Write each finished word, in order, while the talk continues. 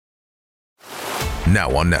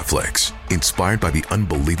Now on Netflix. Inspired by the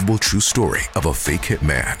unbelievable true story of a fake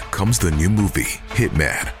hitman comes the new movie,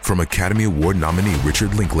 Hitman, from Academy Award nominee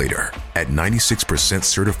Richard Linklater. At 96%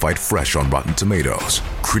 certified fresh on Rotten Tomatoes,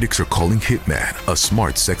 critics are calling Hitman a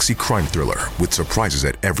smart, sexy crime thriller with surprises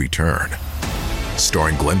at every turn.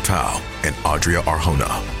 Starring Glenn Powell and Adria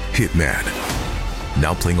Arjona, Hitman.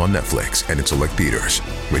 Now playing on Netflix and in select theaters.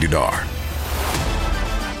 Rated R.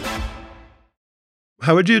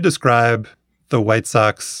 How would you describe the White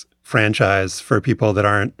Sox franchise for people that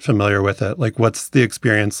aren't familiar with it? Like, what's the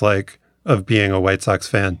experience like of being a White Sox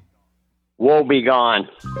fan? Woe be gone.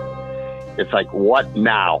 It's like, what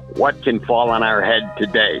now? What can fall on our head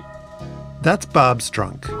today? That's Bob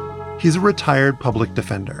Strunk. He's a retired public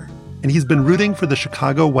defender, and he's been rooting for the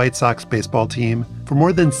Chicago White Sox baseball team for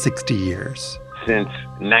more than 60 years. Since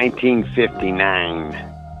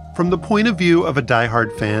 1959. From the point of view of a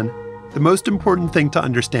diehard fan, the most important thing to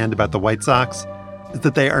understand about the White Sox is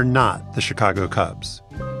that they are not the Chicago Cubs.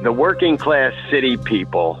 The working class city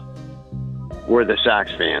people were the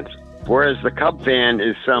Sox fans, whereas the Cub fan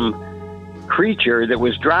is some creature that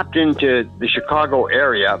was dropped into the Chicago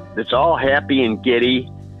area that's all happy and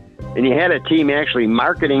giddy, and you had a team actually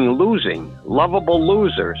marketing losing, lovable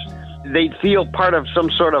losers. They'd feel part of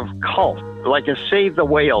some sort of cult, like a Save the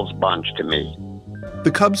Whales bunch to me.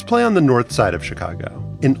 The Cubs play on the north side of Chicago,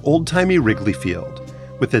 in old-timey Wrigley Field,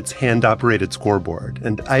 with its hand-operated scoreboard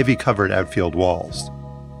and ivy-covered outfield walls.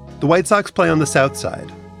 The White Sox play on the south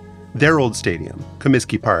side. Their old stadium,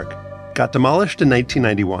 Comiskey Park, got demolished in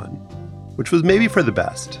 1991, which was maybe for the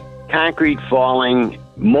best. Concrete falling,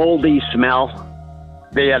 moldy smell.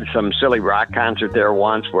 They had some silly rock concert there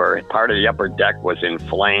once where part of the upper deck was in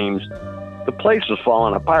flames. The place was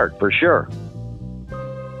falling apart, for sure.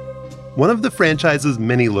 One of the franchise's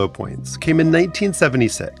many low points came in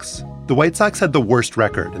 1976. The White Sox had the worst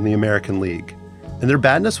record in the American League, and their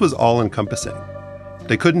badness was all-encompassing.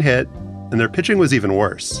 They couldn't hit, and their pitching was even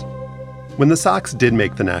worse. When the Sox did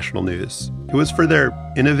make the national news, it was for their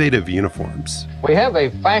innovative uniforms. We have a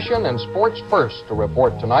fashion and sports first to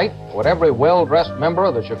report tonight. What every well-dressed member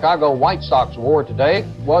of the Chicago White Sox wore today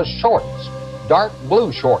was shorts, dark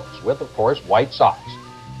blue shorts with, of course, white socks.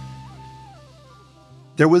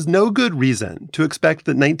 There was no good reason to expect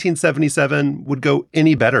that 1977 would go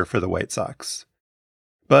any better for the White Sox.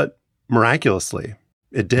 But miraculously,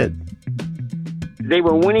 it did. They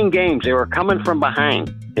were winning games. They were coming from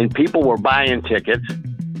behind, and people were buying tickets.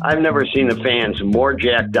 I've never seen the fans more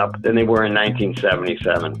jacked up than they were in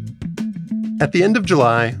 1977. At the end of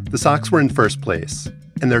July, the Sox were in first place,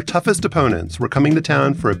 and their toughest opponents were coming to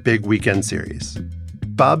town for a big weekend series.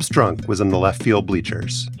 Bob Strunk was in the left field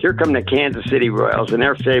bleachers. Here come the Kansas City Royals, and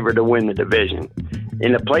they're favored to win the division.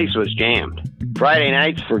 And the place was jammed. Friday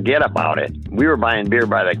nights, forget about it. We were buying beer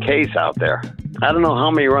by the case out there. I don't know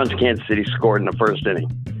how many runs Kansas City scored in the first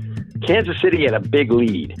inning. Kansas City had a big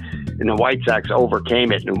lead, and the White Sox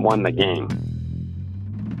overcame it and won the game.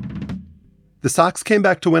 The Sox came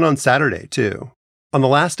back to win on Saturday, too. On the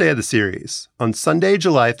last day of the series, on Sunday,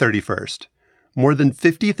 July 31st, more than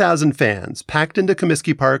 50,000 fans packed into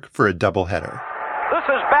Comiskey Park for a doubleheader. This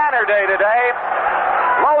is Banner Day today.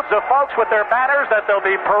 Loads of folks with their banners that they'll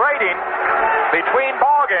be parading between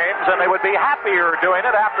ball games, and they would be happier doing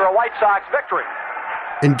it after a White Sox victory.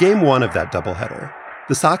 In Game 1 of that doubleheader,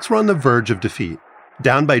 the Sox were on the verge of defeat,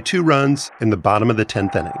 down by 2 runs in the bottom of the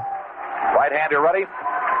 10th inning. Right-hander ready.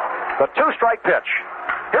 The 2-strike pitch.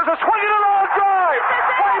 Here's a swing and a long drive.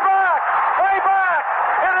 Way back. Way back.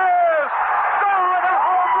 It is. Gone, a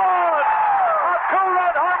home run. A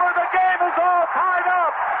 2-run homer. The game is all tied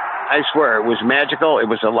up. I swear, it was magical. It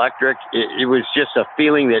was electric. It was just a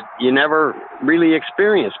feeling that you never really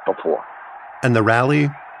experienced before. And the rally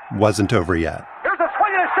wasn't over yet. Here's a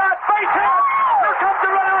swing and a shot. Base hit. Here comes the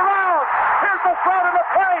runner around. Here's the throw to the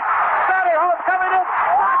plate. Sandy Home coming in.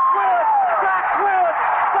 Sox win. Sox win.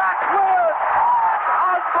 Sox win.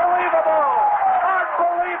 Unbelievable.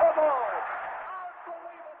 Unbelievable.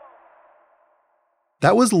 Unbelievable.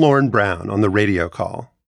 That was Lorne Brown on the radio call.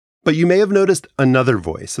 But you may have noticed another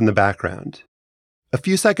voice in the background. A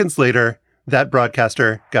few seconds later, that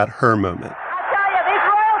broadcaster got her moment. I'll tell you, these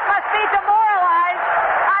Royals must be demoralized.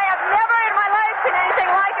 I have never in my life seen anything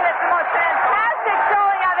like it. It's the most fantastic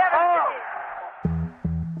showing I've ever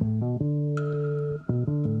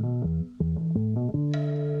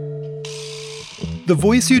seen. The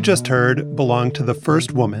voice you just heard belonged to the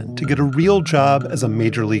first woman to get a real job as a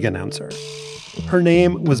major league announcer. Her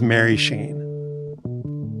name was Mary Shane.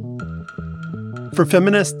 For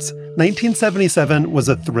feminists, 1977 was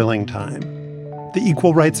a thrilling time. The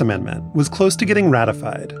Equal Rights Amendment was close to getting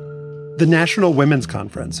ratified. The National Women's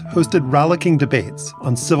Conference hosted rollicking debates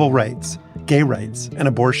on civil rights, gay rights, and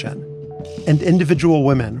abortion. And individual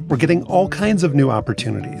women were getting all kinds of new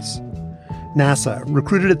opportunities. NASA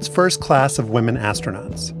recruited its first class of women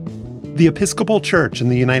astronauts. The Episcopal Church in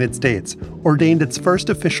the United States ordained its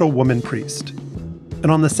first official woman priest.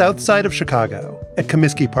 And on the south side of Chicago, at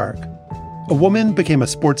Comiskey Park, a woman became a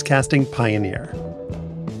sportscasting pioneer.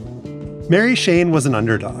 Mary Shane was an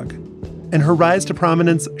underdog, and her rise to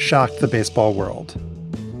prominence shocked the baseball world.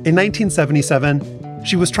 In 1977,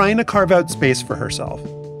 she was trying to carve out space for herself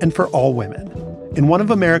and for all women in one of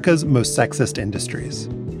America's most sexist industries.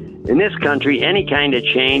 In this country, any kind of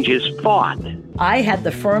change is fought. I had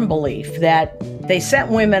the firm belief that they set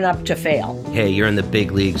women up to fail. Hey, you're in the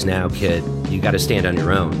big leagues now, kid. You got to stand on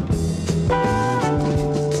your own.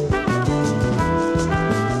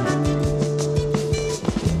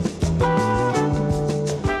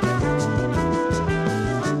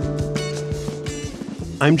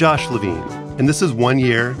 I'm Josh Levine, and this is 1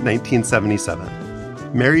 year,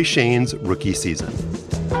 1977, Mary Shane's rookie season.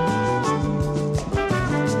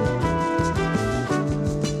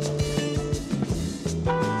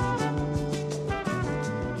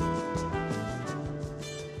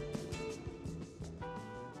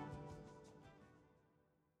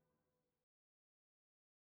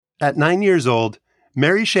 At 9 years old,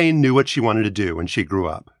 Mary Shane knew what she wanted to do when she grew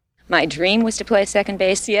up. My dream was to play second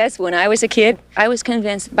base. Yes, when I was a kid, I was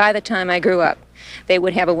convinced by the time I grew up, they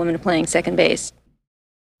would have a woman playing second base.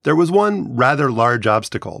 There was one rather large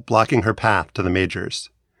obstacle blocking her path to the majors.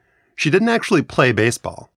 She didn't actually play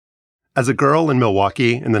baseball. As a girl in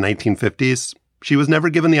Milwaukee in the 1950s, she was never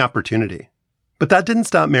given the opportunity. But that didn't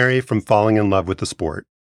stop Mary from falling in love with the sport.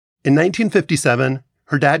 In 1957,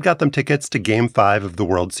 her dad got them tickets to Game 5 of the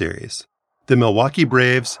World Series, the Milwaukee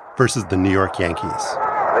Braves versus the New York Yankees.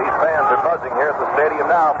 These fans are buzzing here at the stadium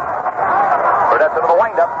now. Burnett's into the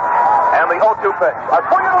windup, and the 0-2 pitch. A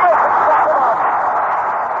swing and a miss.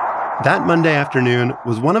 That Monday afternoon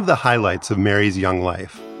was one of the highlights of Mary's young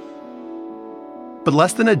life. But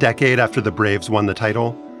less than a decade after the Braves won the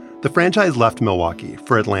title, the franchise left Milwaukee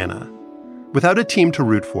for Atlanta. Without a team to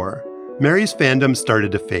root for, Mary's fandom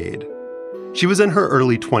started to fade. She was in her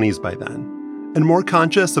early 20s by then, and more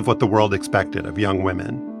conscious of what the world expected of young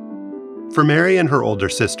women. For Mary and her older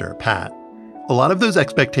sister, Pat, a lot of those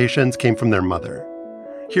expectations came from their mother.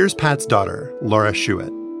 Here's Pat's daughter, Laura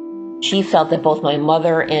Schuett. She felt that both my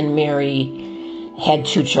mother and Mary had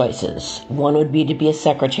two choices. One would be to be a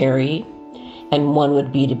secretary, and one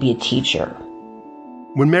would be to be a teacher.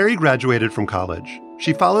 When Mary graduated from college,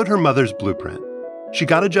 she followed her mother's blueprint. She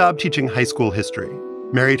got a job teaching high school history,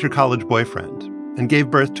 married her college boyfriend, and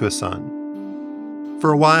gave birth to a son.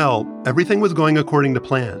 For a while, everything was going according to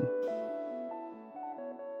plan.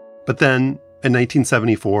 But then, in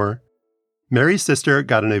 1974, Mary's sister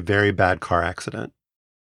got in a very bad car accident.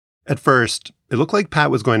 At first, it looked like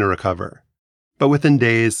Pat was going to recover, but within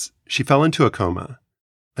days, she fell into a coma,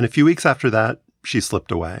 and a few weeks after that, she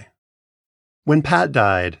slipped away. When Pat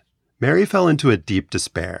died, Mary fell into a deep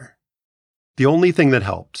despair. The only thing that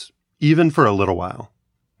helped, even for a little while,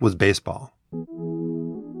 was baseball.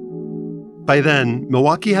 By then,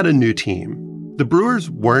 Milwaukee had a new team. The Brewers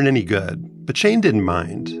weren't any good, but Shane didn't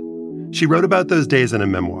mind. She wrote about those days in a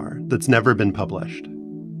memoir that's never been published.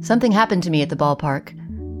 Something happened to me at the ballpark.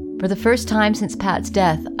 For the first time since Pat's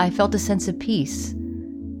death, I felt a sense of peace.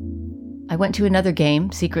 I went to another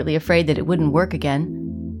game, secretly afraid that it wouldn't work again,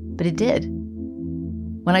 but it did.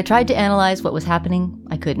 When I tried to analyze what was happening,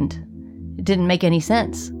 I couldn't. It didn't make any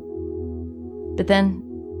sense. But then,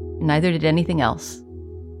 neither did anything else.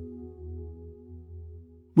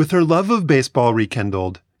 With her love of baseball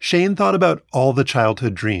rekindled, Shane thought about all the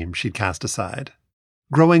childhood dreams she'd cast aside.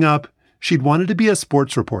 Growing up, she'd wanted to be a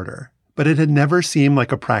sports reporter, but it had never seemed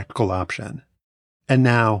like a practical option. And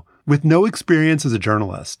now, with no experience as a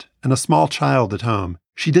journalist and a small child at home,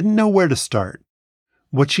 she didn't know where to start.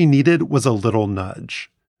 What she needed was a little nudge,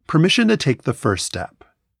 permission to take the first step.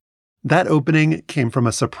 That opening came from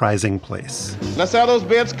a surprising place. Let's have those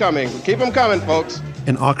bids coming. Keep them coming, folks.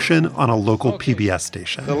 An auction on a local PBS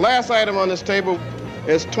station. The last item on this table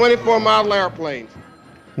is 24 model airplanes.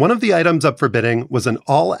 One of the items up for bidding was an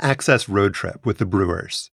all-access road trip with the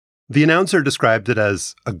Brewers. The announcer described it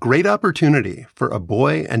as a great opportunity for a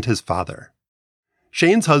boy and his father.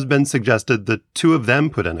 Shane's husband suggested the two of them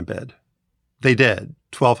put in a bid. They did,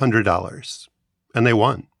 $1,200, and they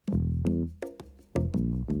won.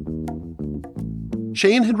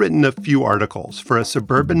 Shane had written a few articles for a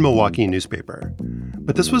suburban Milwaukee newspaper,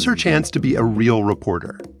 but this was her chance to be a real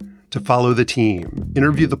reporter, to follow the team,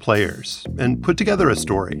 interview the players, and put together a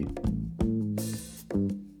story.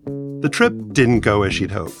 The trip didn't go as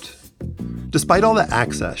she'd hoped. Despite all the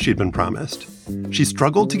access she'd been promised, she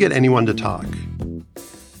struggled to get anyone to talk.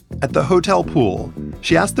 At the hotel pool,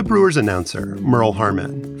 she asked the Brewers announcer, Merle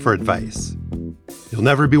Harmon, for advice. "You'll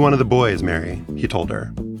never be one of the boys, Mary," he told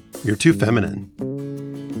her. "You're too feminine."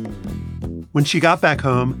 When she got back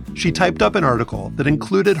home, she typed up an article that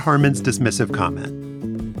included Harmon's dismissive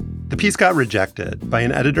comment. The piece got rejected by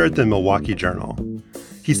an editor at the Milwaukee Journal.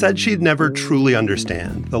 He said she'd never truly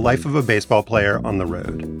understand the life of a baseball player on the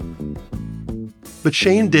road. But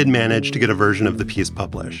Shane did manage to get a version of the piece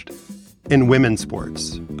published in Women's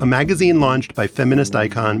Sports, a magazine launched by feminist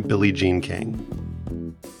icon Billie Jean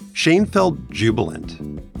King. Shane felt jubilant,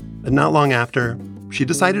 and not long after, she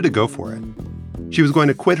decided to go for it. She was going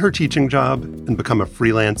to quit her teaching job and become a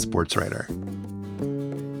freelance sports writer.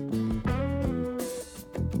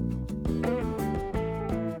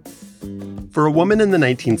 For a woman in the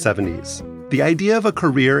 1970s, the idea of a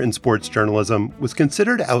career in sports journalism was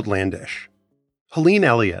considered outlandish. Helene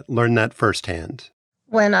Elliott learned that firsthand.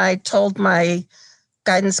 When I told my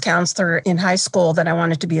guidance counselor in high school that I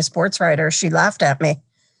wanted to be a sports writer, she laughed at me.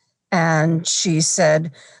 And she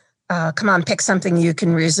said, come on, pick something you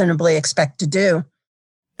can reasonably expect to do.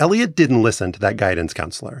 Elliott didn't listen to that guidance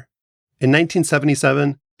counselor. In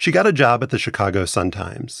 1977, she got a job at the Chicago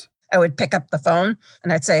Sun-Times. I would pick up the phone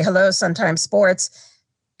and I'd say, "Hello, Sun-Times Sports."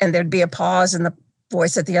 And there'd be a pause and the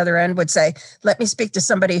voice at the other end would say, "Let me speak to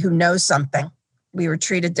somebody who knows something." We were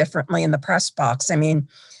treated differently in the press box. I mean,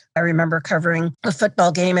 I remember covering a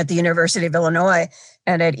football game at the University of Illinois,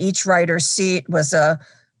 and at each writer's seat was a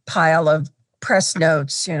pile of press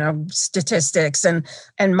notes, statistics,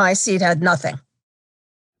 and my seat had nothing.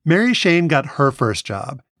 Mary Shane got her first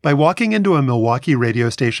job by walking into a Milwaukee radio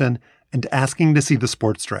station and asking to see the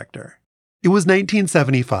sports director. It was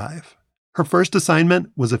 1975. Her first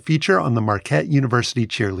assignment was a feature on the Marquette University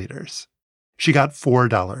cheerleaders. She got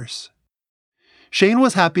 $4. Shane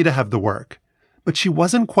was happy to have the work, but she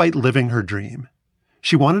wasn't quite living her dream.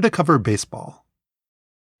 She wanted to cover baseball.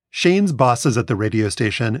 Shane's bosses at the radio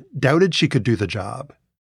station doubted she could do the job.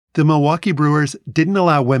 The Milwaukee Brewers didn't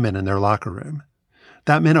allow women in their locker room.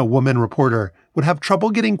 That meant a woman reporter would have trouble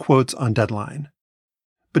getting quotes on deadline.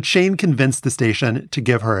 But Shane convinced the station to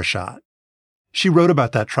give her a shot. She wrote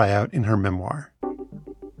about that tryout in her memoir.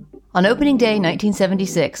 On opening day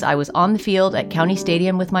 1976, I was on the field at County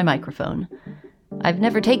Stadium with my microphone. I've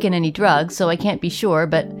never taken any drugs, so I can't be sure,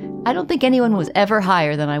 but I don't think anyone was ever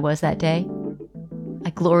higher than I was that day. I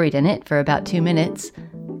gloried in it for about 2 minutes.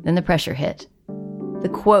 Then the pressure hit. The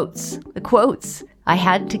quotes. I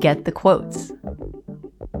had to get the quotes.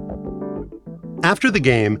 After the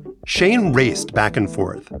game, Shane raced back and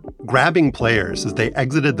forth, grabbing players as they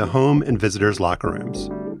exited the home and visitors' locker rooms.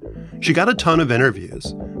 She got a ton of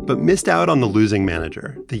interviews, but missed out on the losing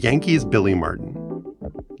manager, the Yankees' Billy Martin.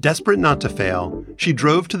 Desperate not to fail, she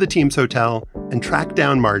drove to the team's hotel and tracked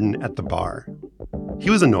down Martin at the bar. He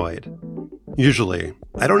was annoyed. "Usually,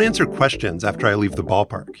 I don't answer questions after I leave the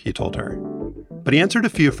ballpark," he told her. But he answered a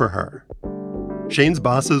few for her. Shane's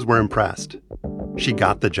bosses were impressed. She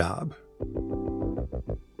got the job.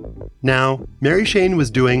 Now, Mary Shane was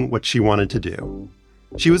doing what she wanted to do.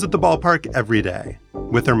 She was at the ballpark every day,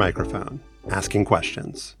 with her microphone, asking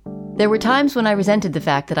questions. There were times when I resented the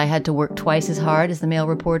fact that I had to work twice as hard as the male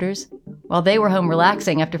reporters. While they were home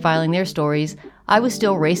relaxing after filing their stories, I was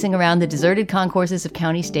still racing around the deserted concourses of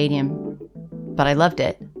County Stadium. But I loved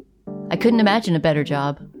it. I couldn't imagine a better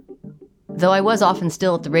job. Though I was often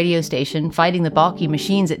still at the radio station, fighting the balky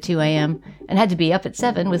machines at 2 a.m., and had to be up at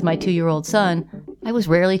 7 with my 2-year-old son, I was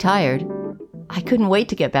rarely tired. I couldn't wait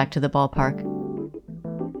to get back to the ballpark.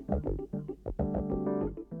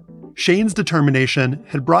 Shane's determination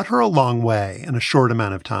had brought her a long way in a short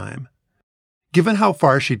amount of time. Given how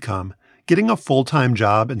far she'd come, getting a full-time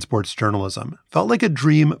job in sports journalism felt like a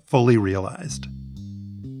dream fully realized.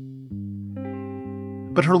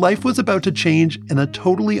 But her life was about to change in a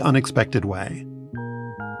totally unexpected way.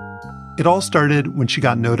 It all started when she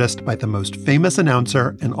got noticed by the most famous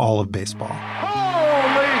announcer in all of baseball.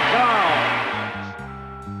 Holy cow!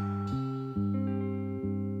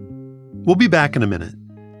 We'll be back in a minute.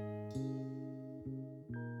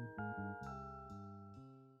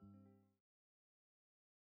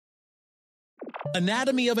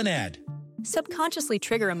 Anatomy of an ad. Subconsciously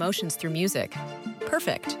trigger emotions through music.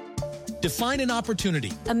 Perfect. Define an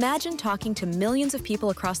opportunity. Imagine talking to millions of people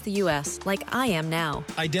across the U.S. like I am now.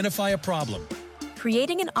 Identify a problem.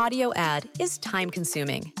 Creating an audio ad is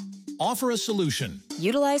time-consuming. Offer a solution.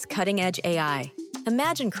 Utilize cutting-edge AI.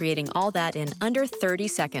 Imagine creating all that in under 30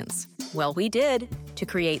 seconds. Well, we did to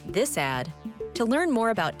create this ad. To learn more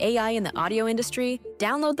about AI in the audio industry,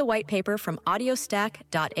 download the white paper from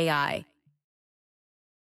audiostack.ai.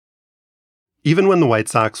 Even when the White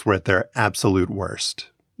Sox were at their absolute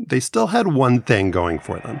worst, they still had one thing going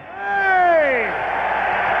for them. Hey!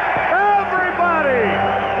 Everybody!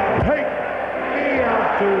 Take me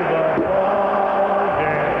out to the ball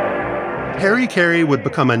game. Harry Caray would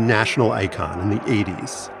become a national icon in the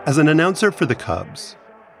 80s as an announcer for the Cubs.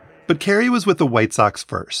 But Caray was with the White Sox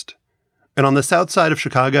first. And on the south side of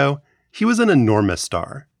Chicago, he was an enormous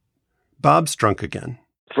star. Bob Strunk again.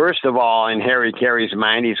 First of all, in Harry Caray's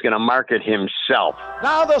mind, he's going to market himself.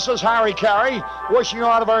 Now this is Harry Caray, wishing you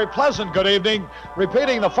all a very pleasant good evening.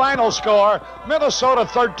 Repeating the final score, Minnesota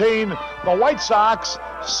 13, the White Sox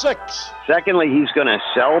 6. Secondly, he's going to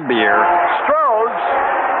sell beer. Stroh's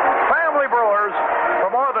Family Brewers for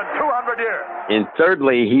more than 200 years. And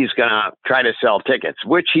thirdly, he's going to try to sell tickets,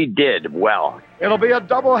 which he did well. It'll be a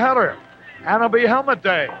doubleheader, and it'll be helmet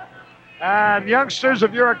day. And youngsters,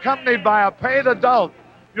 if you're accompanied by a paid adult,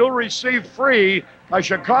 you'll receive free a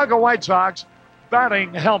Chicago White Sox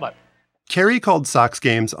batting helmet. Caray called Sox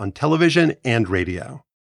games on television and radio,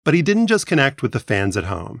 but he didn't just connect with the fans at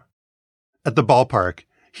home. At the ballpark,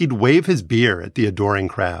 he'd wave his beer at the adoring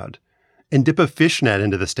crowd and dip a fishnet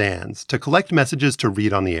into the stands to collect messages to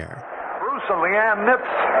read on the air. Bruce and Leanne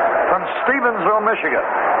Nitz from Stevensville, Michigan,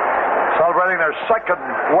 celebrating their second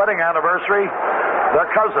wedding anniversary. They're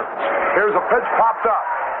cousins. Here's a pitch popped up.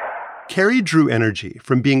 Caray drew energy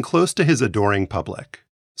from being close to his adoring public.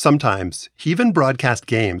 Sometimes, he even broadcast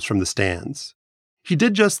games from the stands. He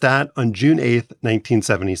did just that on June 8,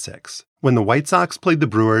 1976, when the White Sox played the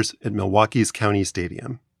Brewers at Milwaukee's County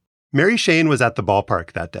Stadium. Mary Shane was at the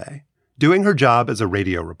ballpark that day, doing her job as a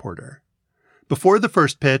radio reporter. Before the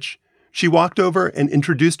first pitch, she walked over and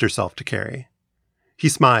introduced herself to Caray. He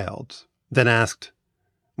smiled, then asked,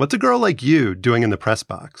 "What's a girl like you doing in the press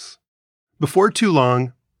box?" Before too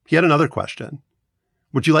long, he had another question.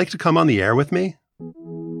 "Would you like to come on the air with me?"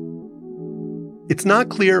 It's not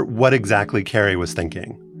clear what exactly Caray was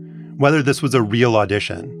thinking, whether this was a real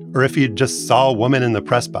audition or if he just saw a woman in the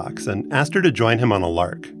press box and asked her to join him on a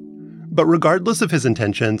lark. But regardless of his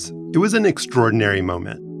intentions, it was an extraordinary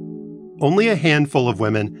moment. Only a handful of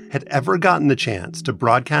women had ever gotten the chance to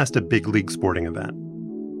broadcast a big league sporting event.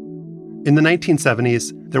 In the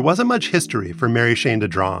 1970s, there wasn't much history for Mary Shane to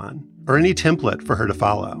draw on, or any template for her to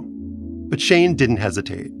follow. But Shane didn't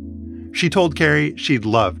hesitate. She told Caray she'd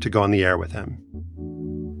love to go on the air with him.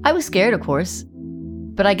 I was scared, of course.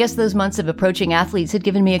 But I guess those months of approaching athletes had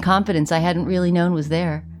given me a confidence I hadn't really known was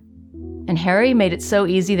there. And Harry made it so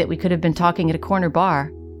easy that we could have been talking at a corner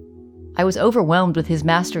bar. I was overwhelmed with his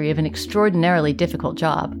mastery of an extraordinarily difficult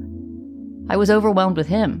job. I was overwhelmed with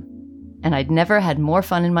him, and I'd never had more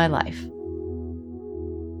fun in my life.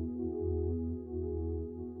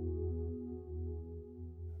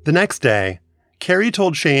 The next day, Caray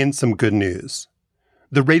told Shane some good news.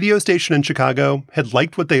 The radio station in Chicago had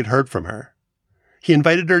liked what they'd heard from her. He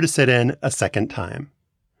invited her to sit in a second time.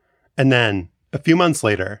 And then, a few months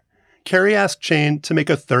later, Caray asked Shane to make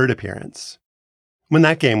a third appearance. When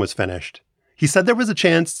that game was finished, he said there was a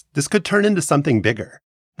chance this could turn into something bigger,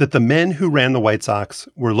 that the men who ran the White Sox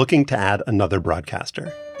were looking to add another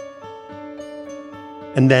broadcaster.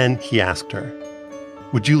 And then he asked her,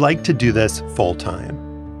 "Would you like to do this full time?"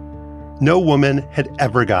 No woman had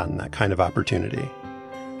ever gotten that kind of opportunity,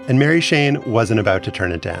 and Mary Shane wasn't about to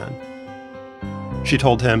turn it down. She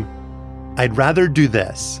told him, "I'd rather do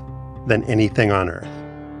this than anything on earth."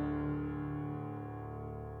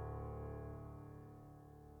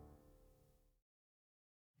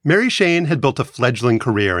 Mary Shane had built a fledgling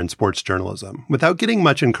career in sports journalism without getting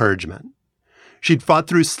much encouragement. She'd fought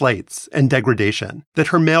through slights and degradation that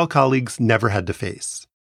her male colleagues never had to face.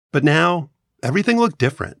 But now, everything looked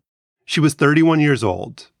different. She was 31 years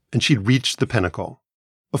old, and she'd reached the pinnacle.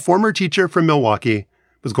 A former teacher from Milwaukee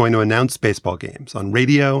was going to announce baseball games on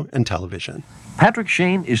radio and television. Patrick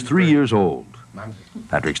Shane is 3 years old.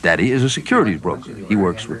 Patrick's daddy is a securities broker. He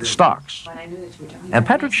works with the stocks. And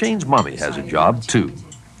Patrick Shane's mommy has a job, too.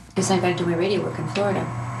 Because I got to do my radio work in Florida.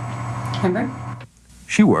 Remember?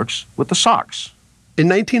 She works with the Sox. In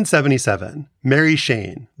 1977, Mary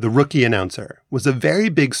Shane, the rookie announcer, was a very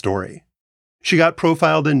big story. She got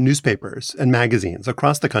profiled in newspapers and magazines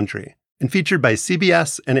across the country and featured by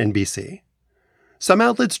CBS and NBC. Some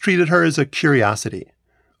outlets treated her as a curiosity,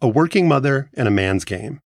 a working mother in a man's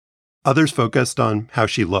game. Others focused on how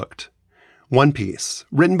she looked. One piece,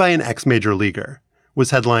 written by an ex-major leaguer,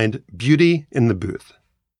 was headlined "Beauty in the Booth."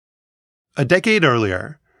 A decade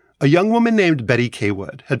earlier, a young woman named Betty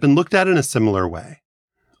Kaywood had been looked at in a similar way.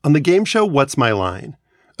 On the game show What's My Line,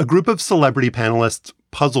 a group of celebrity panelists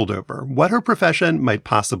puzzled over what her profession might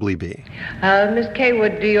possibly be. Miss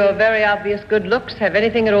Kaywood, do your very obvious good looks have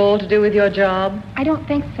anything at all to do with your job? I don't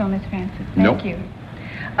think so, Miss Francis. Nope. Thank you.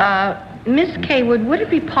 Miss Kaywood, would it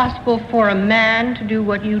be possible for a man to do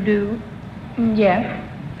what you do? Yes.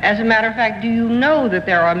 As a matter of fact, do you know that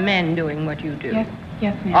there are men doing what you do?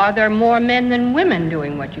 Yes, ma'am. Are there more men than women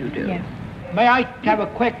doing what you do? Yes. May I have a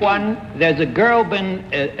quick one? There's a girl been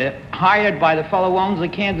hired by the fellow who owns the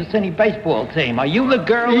Kansas City baseball team. Are you the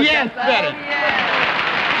girl? Yes, Betty.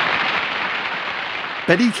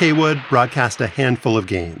 Betty Kaywood broadcast a handful of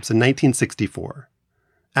games in 1964.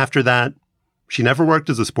 After that, she never worked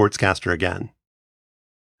as a sportscaster again.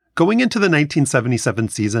 Going into the 1977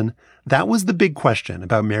 season, that was the big question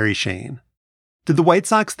about Mary Shane. Did the White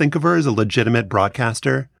Sox think of her as a legitimate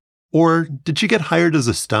broadcaster, or did she get hired as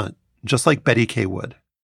a stunt, just like Betty Kaywood?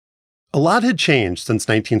 A lot had changed since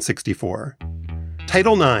 1964.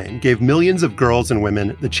 Title IX gave millions of girls and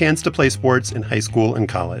women the chance to play sports in high school and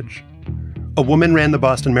college. A woman ran the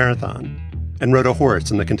Boston Marathon and rode a horse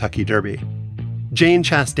in the Kentucky Derby. Jane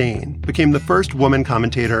Chastain became the first woman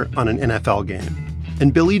commentator on an NFL game.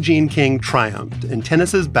 And Billie Jean King triumphed in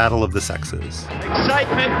tennis's Battle of the Sexes.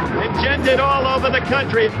 Excitement engendered all over the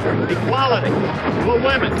country. Equality for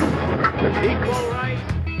women. Equal rights.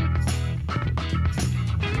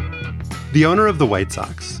 The owner of the White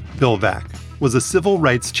Sox, Bill Veeck, was a civil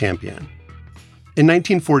rights champion. In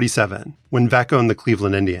 1947, when Veeck owned the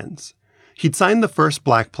Cleveland Indians, he'd signed the first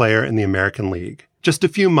black player in the American League, just a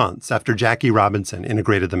few months after Jackie Robinson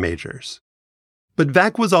integrated the majors. But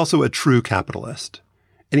Veeck was also a true capitalist,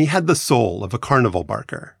 and he had the soul of a carnival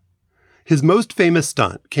barker. His most famous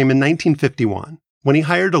stunt came in 1951, when he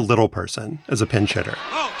hired a little person as a pinch hitter.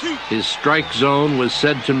 His strike zone was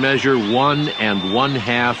said to measure 1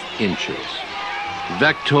 1/2 inches.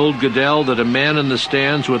 Veeck told Goodell that a man in the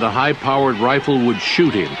stands with a high-powered rifle would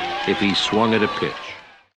shoot him if he swung at a pitch.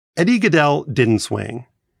 Eddie Goodell didn't swing.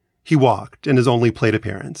 He walked in his only plate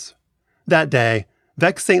appearance. That day,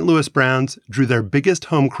 Veeck's St. Louis Browns drew their biggest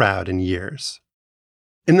home crowd in years.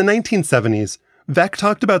 In the 1970s, Veeck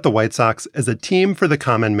talked about the White Sox as a team for the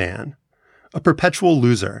common man, a perpetual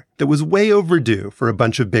loser that was way overdue for a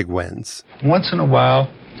bunch of big wins. Once in a while,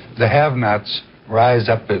 the have-nots rise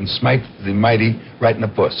up and smite the mighty right in the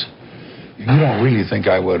puss. You don't really think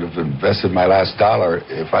I would have invested my last dollar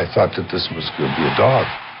if I thought that this was going to be a dog.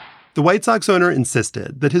 The White Sox owner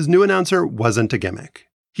insisted that his new announcer wasn't a gimmick.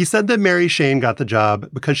 He said that Mary Shane got the job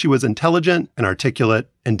because she was intelligent and articulate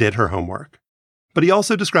and did her homework. But he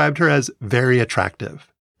also described her as very attractive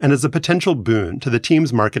and as a potential boon to the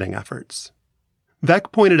team's marketing efforts.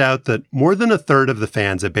 Veeck pointed out that more than a third of the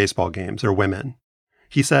fans at baseball games are women.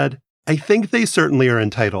 He said, "I think they certainly are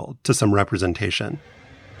entitled to some representation."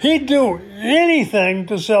 He'd do anything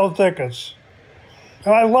to sell tickets,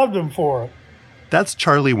 and I loved him for it. That's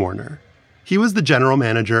Charlie Warner. He was the general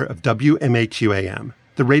manager of WMAQ-AM,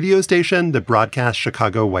 the radio station that broadcast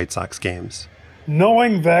Chicago White Sox games.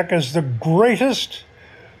 Knowing Veeck as the greatest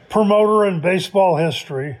promoter in baseball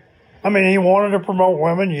history, I mean, he wanted to promote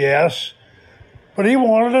women, yes, but he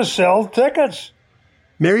wanted to sell tickets.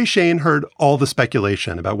 Mary Shane heard all the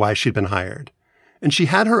speculation about why she'd been hired, and she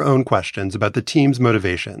had her own questions about the team's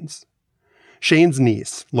motivations. Shane's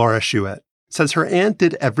niece, Laura Schuett, says her aunt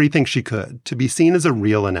did everything she could to be seen as a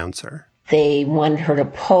real announcer. They wanted her to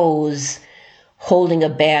pose holding a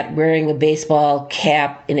bat, wearing a baseball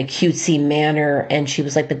cap in a cutesy manner, and she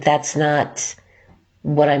was like, but that's not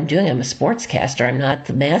what I'm doing. I'm a sportscaster. I'm not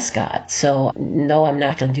the mascot. So, no, I'm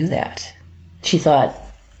not going to do that. She thought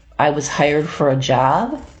I was hired for a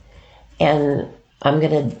job, and I'm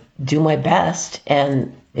going to do my best,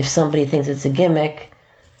 and if somebody thinks it's a gimmick,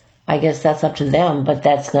 I guess that's up to them, but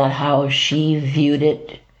that's not how she viewed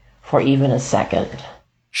it for even a second.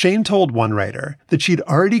 Shane told one writer that she'd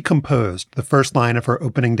already composed the first line of her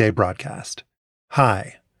opening day broadcast.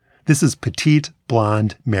 "Hi, this is petite,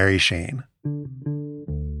 blonde Mary Shane."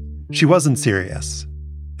 She wasn't serious.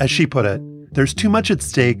 As she put it, there's too much at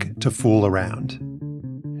stake to fool around.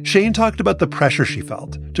 Shane talked about the pressure she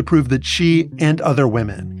felt to prove that she and other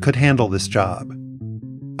women could handle this job.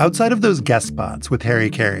 Outside of those guest spots with Harry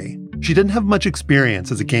Carey, she didn't have much experience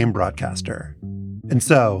as a game broadcaster. And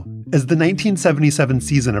so, as the 1977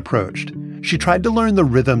 season approached, she tried to learn the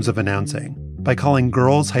rhythms of announcing by calling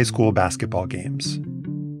girls' high school basketball games.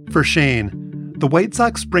 For Shane, the White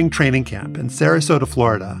Sox spring training camp in Sarasota,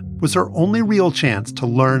 Florida, was her only real chance to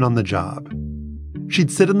learn on the job. She'd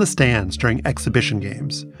sit in the stands during exhibition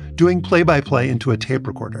games, doing play-by-play into a tape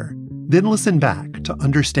recorder, then listen back to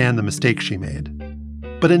understand the mistakes she made.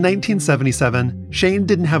 But in 1977, Shane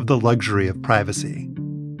didn't have the luxury of privacy.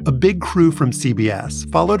 A big crew from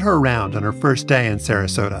CBS followed her around on her first day in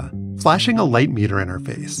Sarasota, flashing a light meter in her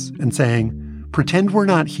face and saying, "Pretend we're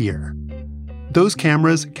not here." Those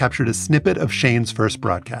cameras captured a snippet of Shane's first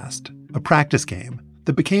broadcast, a practice game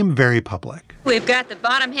that became very public. We've got the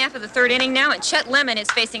bottom half of the third inning now, and Chet Lemon is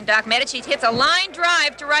facing Doc Medicic. Hits a line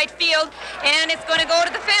drive to right field, and it's going to go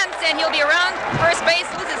to the fence, and he'll be around first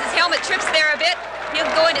base, loses his helmet, trips there a bit. He'll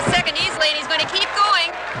go into second easily, and he's going to keep going.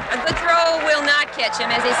 A good throw will not catch him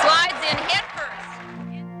as he slides in head first.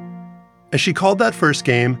 As she called that first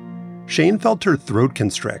game, Shane felt her throat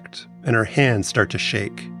constrict and her hands start to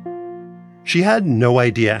shake. She had no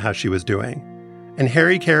idea how she was doing, and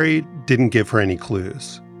Harry Caray didn't give her any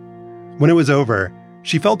clues. When it was over,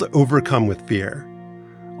 she felt overcome with fear.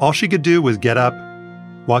 All she could do was get up,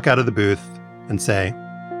 walk out of the booth, and say,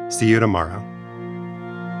 "See you tomorrow."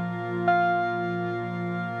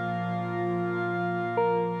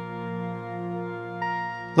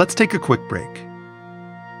 Let's take a quick break.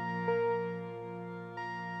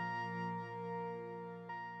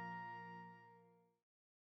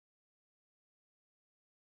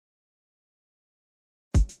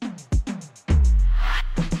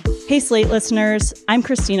 Hey Slate listeners, I'm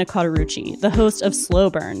Christina Cauterucci, the host of Slow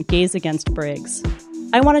Burn, Gays Against Briggs.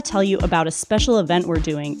 I want to tell you about a special event we're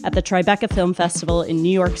doing at the Tribeca Film Festival in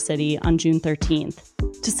New York City on June 13th.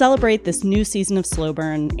 To celebrate this new season of Slow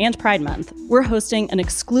Burn and Pride Month, we're hosting an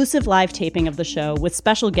exclusive live taping of the show with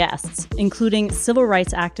special guests, including civil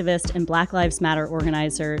rights activist and Black Lives Matter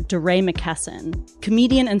organizer DeRay McKesson,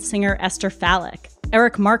 comedian and singer Esther Fallick,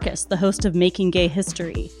 Eric Marcus, the host of Making Gay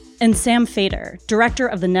History, and Sam Feder, director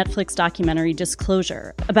of the Netflix documentary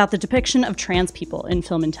Disclosure, about the depiction of trans people in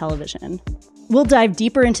film and television. We'll dive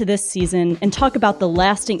deeper into this season and talk about the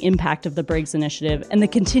lasting impact of the Briggs Initiative and the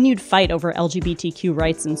continued fight over LGBTQ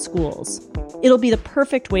rights in schools. It'll be the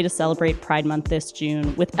perfect way to celebrate Pride Month this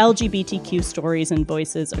June with LGBTQ stories and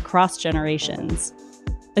voices across generations.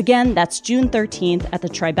 Again, that's June 13th at the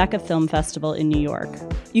Tribeca Film Festival in New York.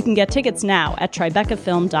 You can get tickets now at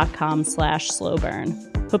tribecafilm.com/slowburn.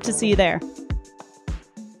 Hope to see you there.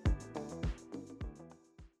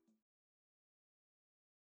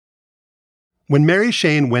 When Mary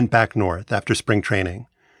Shane went back north after spring training,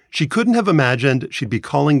 she couldn't have imagined she'd be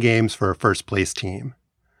calling games for a first-place team.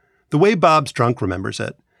 The way Bob Strunk remembers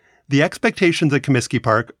it, the expectations at Comiskey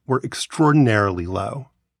Park were extraordinarily low.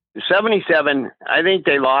 77, I think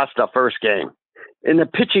they lost the first game. And the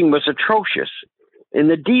pitching was atrocious. And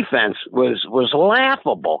the defense was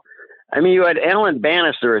laughable. I mean, you had Alan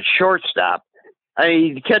Bannister at shortstop.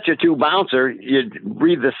 He'd catch a two-bouncer, you'd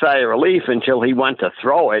breathe a sigh of relief until he went to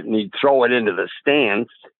throw it, and he'd throw it into the stands.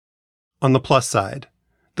 On the plus side,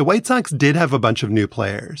 the White Sox did have a bunch of new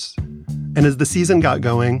players. And as the season got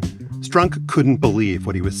going, Strunk couldn't believe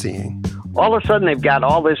what he was seeing. All of a sudden, they've got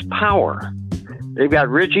all this power. They've got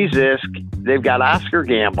Richie Zisk, they've got Oscar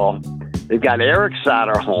Gamble, they've got Eric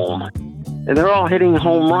Soderholm, and they're all hitting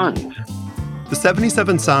home runs. The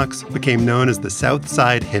 77 Sox became known as the South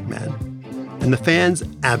Side Hitmen, and the fans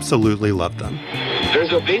absolutely loved them.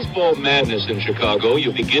 There's a baseball madness in Chicago.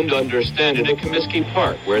 You begin to understand it at Comiskey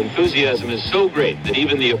Park, where enthusiasm is so great that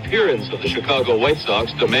even the appearance of the Chicago White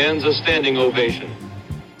Sox demands a standing ovation.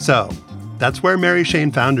 So, that's where Mary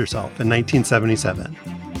Shane found herself in 1977,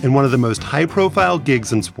 in one of the most high-profile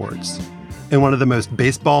gigs in sports, in one of the most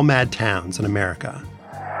baseball-mad towns in America.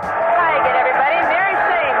 Hi again, everybody. Mary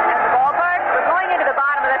Shane at the ballpark. We're going into the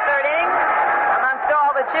bottom of the third inning, amongst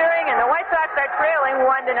all the cheering, and the White Sox are trailing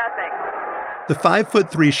 1-0. The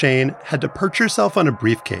 5'3" Shane had to perch herself on a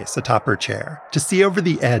briefcase atop her chair to see over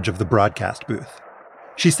the edge of the broadcast booth.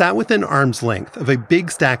 She sat within arm's length of a big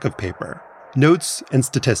stack of paper, notes and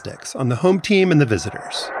statistics on the home team and the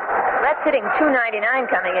visitors. That's hitting .299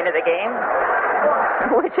 coming into the game,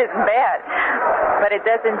 which isn't bad, but it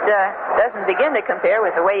doesn't begin to compare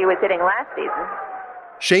with the way he was hitting last season.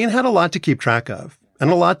 Shane had a lot to keep track of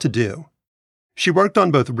and a lot to do. She worked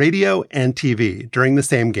on both radio and TV during the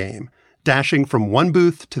same game, dashing from one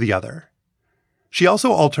booth to the other. She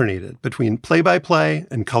also alternated between play-by-play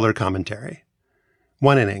and color commentary.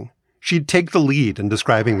 One inning, she'd take the lead in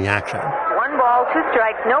describing the action. 1 ball, 2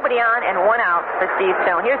 strikes, nobody on, and 1 out for Steve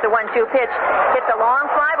Stone. Here's the 1-2 pitch. Hits a long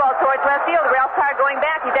fly ball towards left field. Ralph Carr going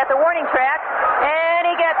back. He's at the warning track, and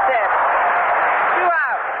he gets it. 2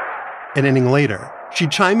 out. An inning later,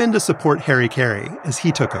 she'd chime in to support Harry Caray as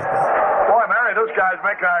he took over. Boy, Mary, those guys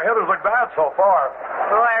make our hitters look bad so far.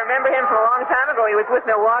 Well, I remember him from a long time ago. He was with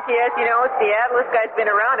Milwaukee, as you know, Seattle. This guy's been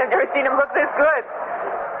around. I've never seen him look this good.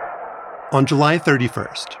 On July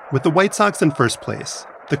 31st, with the White Sox in first place,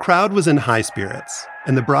 the crowd was in high spirits,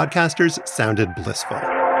 and the broadcasters sounded blissful.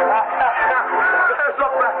 There's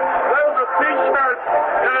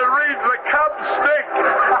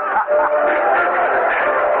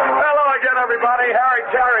everybody. Harry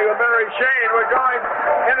Carey with Mary Shane. We're going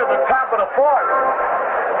into the top of the fourth.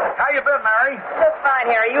 How you been, Mary? Just fine,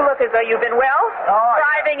 Harry. You look as though you've been well.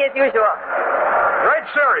 Thriving as usual. Great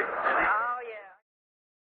series.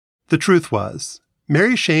 The truth was,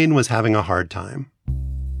 Mary Shane was having a hard time.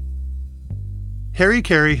 Harry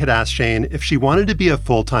Carey had asked Shane if she wanted to be a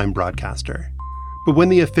full-time broadcaster. But when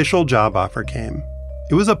the official job offer came,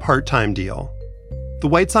 it was a part-time deal. The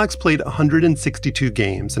White Sox played 162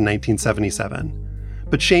 games in 1977,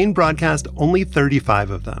 but Shane broadcast only 35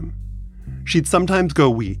 of them. She'd sometimes go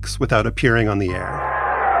weeks without appearing on the air.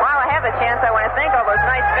 While I have the chance, I want to thank all those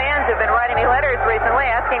nice fans who've been writing me letters recently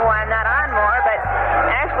asking why I'm not on more, but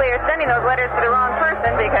actually you're sending those letters to the wrong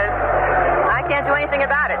person because I can't do anything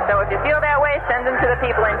about it. So if you feel that way, send them to the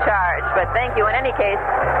people in charge. But thank you in any case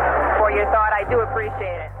for your thought. I do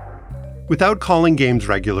appreciate it. Without calling games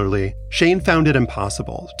regularly, Shane found it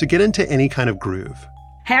impossible to get into any kind of groove.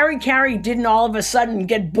 Harry Carey didn't all of a sudden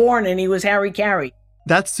get born and he was Harry Carey.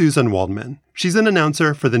 That's Susan Waldman. She's an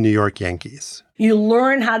announcer for the New York Yankees. You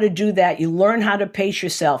learn how to do that. You learn how to pace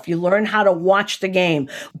yourself. You learn how to watch the game.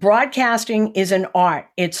 Broadcasting is an art.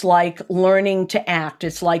 It's like learning to act.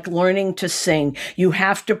 It's like learning to sing. You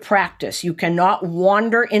have to practice. You cannot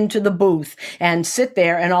wander into the booth and sit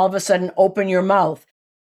there and all of a sudden open your mouth.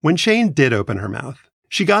 When Shane did open her mouth,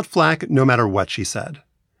 she got flack no matter what she said.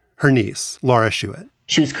 Her niece, Laura Schuett.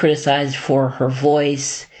 She was criticized for her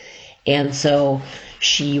voice, and so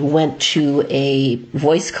she went to a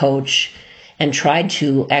voice coach and tried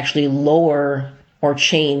to actually lower or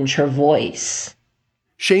change her voice.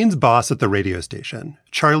 Shane's boss at the radio station,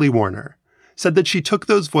 Charlie Warner, said that she took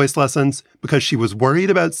those voice lessons because she was worried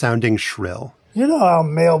about sounding shrill. You know how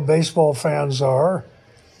male baseball fans are.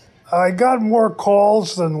 I got more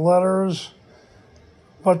calls than letters,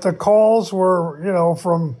 but the calls were,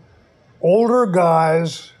 from older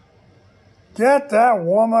guys. Get that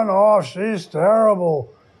woman off. She's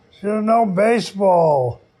terrible. She doesn't know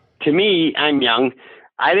baseball. To me, I'm young.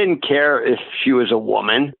 I didn't care if she was a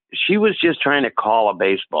woman. She was just trying to call a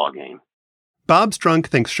baseball game. Bob Strunk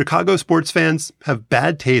thinks Chicago sports fans have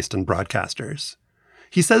bad taste in broadcasters.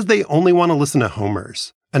 He says they only want to listen to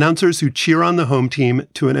homers, announcers who cheer on the home team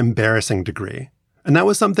to an embarrassing degree. And that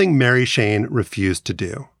was something Mary Shane refused to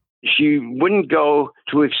do. She wouldn't go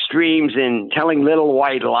to extremes in telling little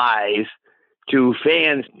white lies to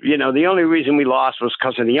fans. The only reason we lost was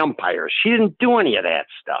because of the umpires. She didn't do any of that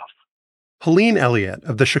stuff. Helene Elliott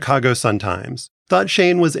of the Chicago Sun-Times thought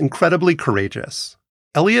Shane was incredibly courageous.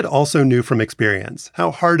 Elliott also knew from experience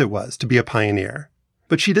how hard it was to be a pioneer.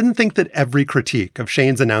 But she didn't think that every critique of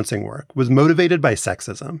Shane's announcing work was motivated by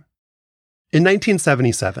sexism. In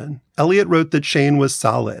 1977, Elliott wrote that Shane was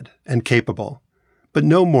solid and capable, but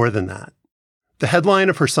no more than that. The headline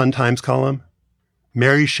of her Sun-Times column,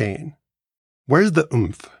 Mary Shane. Where's the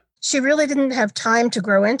oomph? She really didn't have time to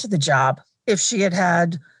grow into the job. If she had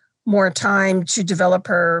had more time to develop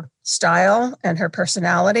her style and her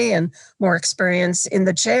personality and more experience in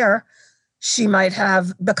the chair, she might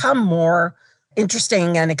have become more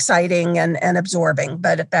interesting and exciting and absorbing.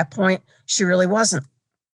 But at that point, she really wasn't.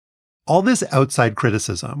 All this outside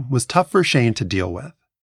criticism was tough for Shane to deal with.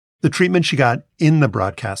 The treatment she got in the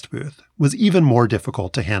broadcast booth was even more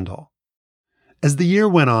difficult to handle. As the year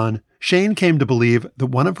went on, Shane came to believe that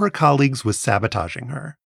one of her colleagues was sabotaging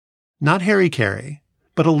her. Not Harry Carey,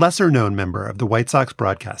 but a lesser-known member of the White Sox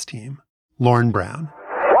broadcast team, Lorne Brown.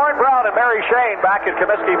 Lorne Brown and Mary Shane back at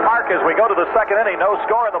Comiskey Park as we go to the second inning. No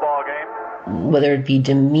score in the ballgame. Whether it be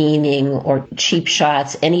demeaning or cheap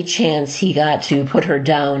shots, any chance he got to put her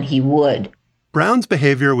down, he would. Brown's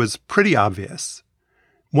behavior was pretty obvious.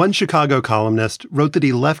 One Chicago columnist wrote that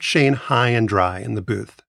he left Shane high and dry in the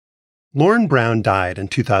booth. Lorne Brown died in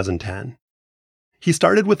 2010. He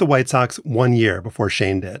started with the White Sox 1 year before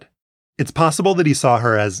Shane did. It's possible that he saw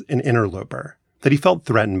her as an interloper, that he felt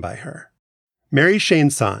threatened by her. Mary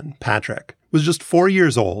Shane's son, Patrick, was just 4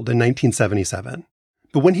 years old in 1977.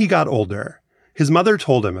 But when he got older, his mother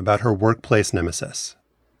told him about her workplace nemesis.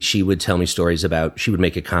 She would tell me stories about, she would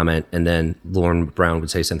make a comment, and then Lorne Brown would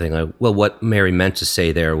say something like, well, what Mary meant to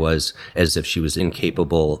say there was as if she was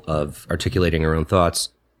incapable of articulating her own thoughts.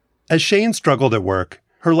 As Shane struggled at work,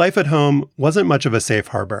 her life at home wasn't much of a safe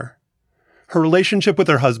harbor. Her relationship with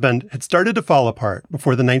her husband had started to fall apart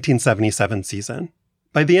before the 1977 season.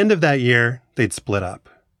 By the end of that year, they'd split up.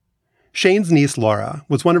 Shane's niece, Laura,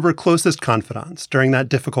 was one of her closest confidants during that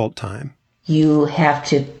difficult time. You have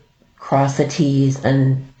to cross the T's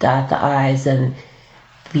and dot the I's and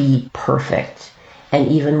be perfect. And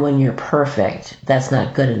even when you're perfect, that's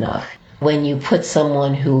not good enough. When you put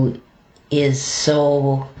someone who is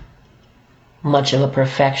so much of a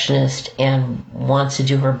perfectionist and wants to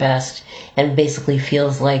do her best and basically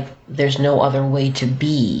feels like there's no other way to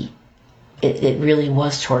be. It really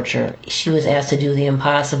was torture. She was asked to do the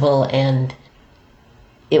impossible, and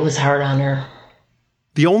it was hard on her.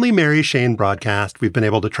 The only Mary Shane broadcast we've been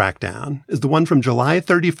able to track down is the one from July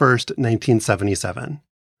 31st, 1977.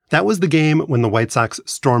 That was the game when the White Sox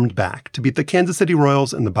stormed back to beat the Kansas City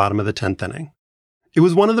Royals in the bottom of the 10th inning. It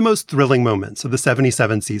was one of the most thrilling moments of the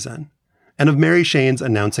 77 season and of Mary Shane's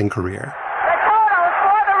announcing career. The totals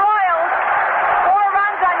for the Royals, 4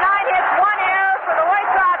 runs on 9 hits, 1 error. For the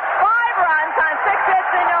White Sox, 5 runs on 6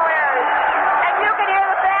 hits and no errors. And you can hear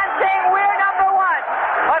the fans saying, "We're number 1."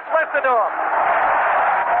 Let's listen to them.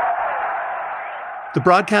 The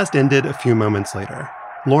broadcast ended a few moments later.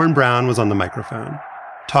 Lauren Brown was on the microphone,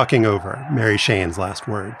 talking over Mary Shane's last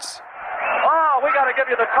words. Oh, we got to give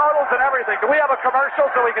you the totals and everything. Do we have a commercial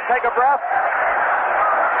so we can take a breath?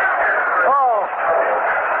 Oh.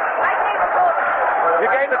 You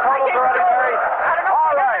gave the totals already, Mary?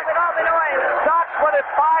 All right. Sox win it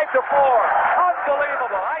 5-4.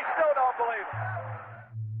 Unbelievable. I still don't believe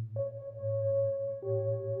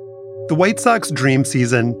it. The White Sox dream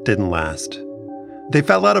season didn't last. They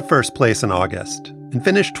fell out of first place in August and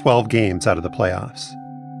finished 12 games out of the playoffs.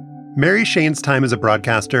 Mary Shane's time as a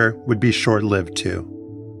broadcaster would be short-lived too.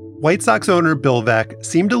 White Sox owner Bill Veeck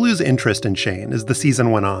seemed to lose interest in Shane as the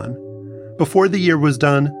season went on. Before the year was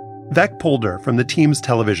done, Veeck pulled her from the team's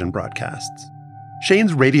television broadcasts.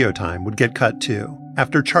 Shane's radio time would get cut too,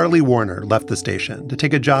 after Charlie Warner left the station to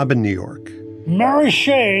take a job in New York. Mary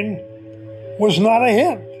Shane was not a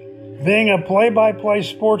hit. Being a play-by-play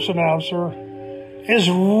sports announcer is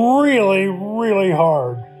really, really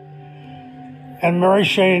hard. And Mary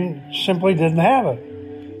Shane simply didn't have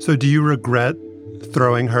it. So do you regret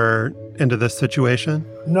throwing her into this situation?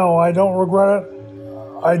 No, I don't regret it.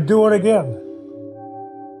 I'd do it again.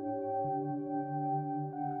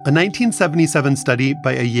 A 1977 study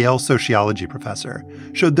by a Yale sociology professor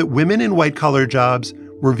showed that women in white-collar jobs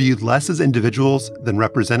were viewed less as individuals than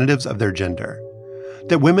representatives of their gender.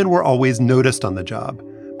 That women were always noticed on the job,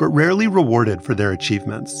 but rarely rewarded for their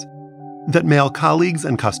achievements. That male colleagues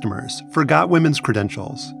and customers forgot women's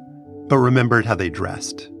credentials, but remembered how they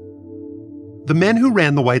dressed. The men who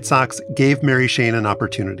ran the White Sox gave Mary Shane an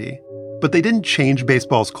opportunity, but they didn't change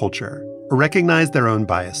baseball's culture or recognize their own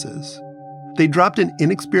biases. They dropped an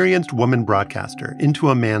inexperienced woman broadcaster into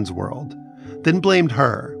a man's world, then blamed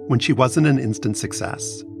her when she wasn't an instant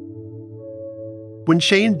success. When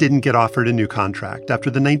Shane didn't get offered a new contract after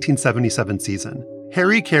the 1977 season,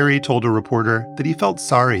 Harry Carey told a reporter that he felt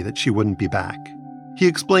sorry that she wouldn't be back. He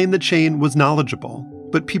explained that Shane was knowledgeable,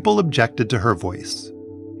 but people objected to her voice.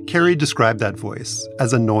 Carey described that voice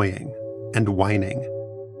as annoying and whining.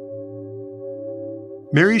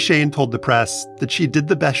 Mary Shane told the press that she did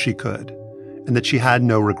the best she could and that she had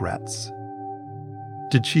no regrets.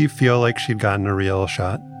 Did she feel like she'd gotten a real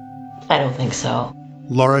shot? I don't think so.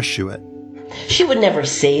 Laura Schuett. She would never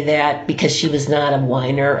say that because she was not a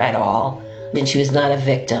whiner at all, and she was not a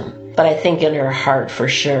victim. But I think in her heart, for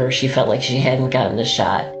sure, she felt like she hadn't gotten a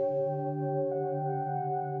shot.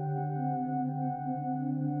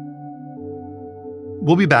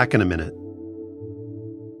 We'll be back in a minute.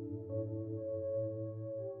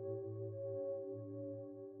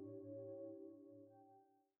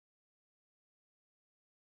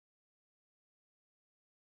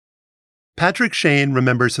 Patrick Shane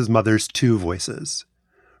remembers his mother's two voices,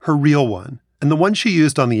 her real one and the one she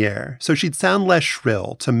used on the air so she'd sound less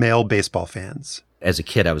shrill to male baseball fans. As a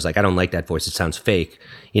kid, I was like, I don't like that voice. It sounds fake.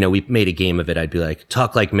 You know, we made a game of it. I'd be like,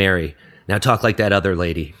 talk like Mary. Now talk like that other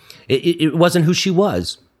lady. It wasn't who she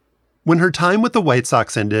was. When her time with the White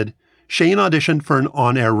Sox ended, Shane auditioned for an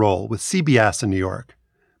on-air role with CBS in New York,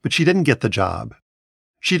 but she didn't get the job.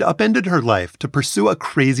 She'd upended her life to pursue a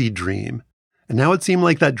crazy dream, and now it seemed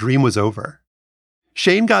like that dream was over.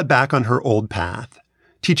 Shane got back on her old path,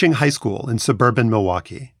 teaching high school in suburban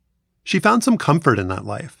Milwaukee. She found some comfort in that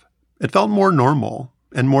life. It felt more normal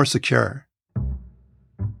and more secure.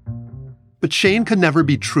 But Shane could never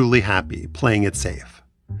be truly happy playing it safe.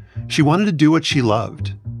 She wanted to do what she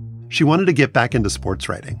loved. She wanted to get back into sports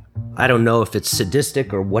writing. I don't know if it's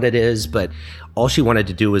sadistic or what it is, but all she wanted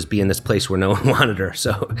to do was be in this place where no one wanted her.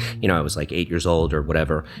 So, I was like 8 years old or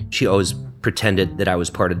whatever. She always pretended that I was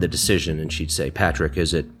part of the decision. And she'd say, Patrick,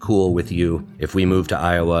 is it cool with you if we move to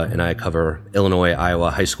Iowa and I cover Illinois, Iowa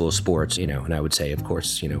high school sports? And I would say, of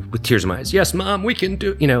course, with tears in my eyes, yes, Mom, we can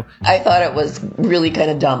do, I thought it was really kind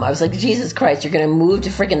of dumb. I was like, Jesus Christ, you're going to move to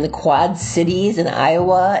freaking the Quad Cities in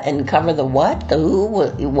Iowa and cover the what? The who?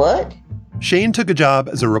 What? Shane took a job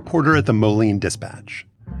as a reporter at the Moline Dispatch.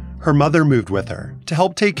 Her mother moved with her to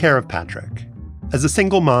help take care of Patrick. As a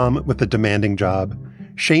single mom with a demanding job,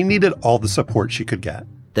 Shane needed all the support she could get.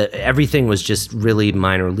 Everything was just really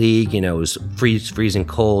minor league. It was freezing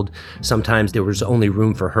cold. Sometimes there was only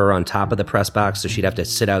room for her on top of the press box, so she'd have to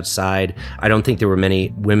sit outside. I don't think there were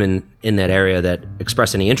many women in that area that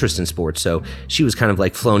expressed any interest in sports, so she was kind of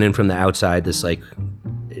like flown in from the outside, this like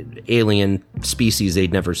alien species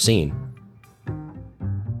they'd never seen.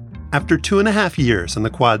 After 2.5 years in the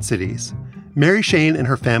Quad Cities, Mary Shane and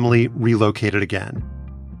her family relocated again.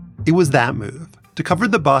 It was that move, to cover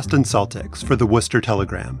the Boston Celtics for the Worcester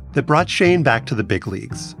Telegram, that brought Shane back to the big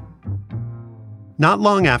leagues. Not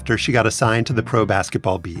long after she got assigned to the pro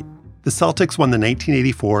basketball beat, the Celtics won the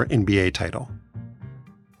 1984 NBA title.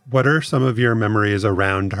 What are some of your memories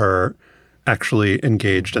around her actually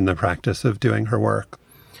engaged in the practice of doing her work?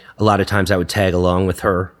 A lot of times I would tag along with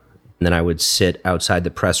her, and then I would sit outside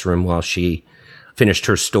the press room while she finished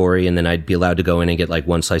her story, and then I'd be allowed to go in and get like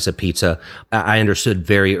one slice of pizza. I understood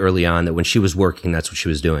very early on that when she was working, that's what she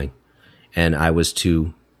was doing. And I was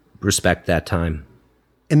to respect that time.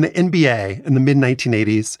 In the NBA in the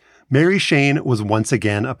mid-1980s, Mary Shane was once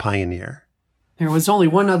again a pioneer. There was only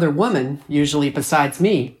one other woman, usually besides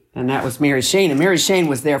me, and that was Mary Shane. And Mary Shane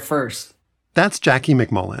was there first. That's Jackie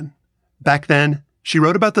McMullen. Back then, she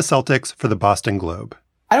wrote about the Celtics for the Boston Globe.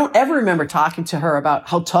 I don't ever remember talking to her about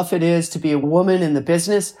how tough it is to be a woman in the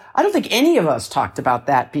business. I don't think any of us talked about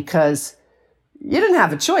that because you didn't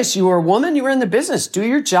have a choice. You were a woman, you were in the business, do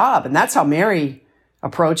your job. And that's how Mary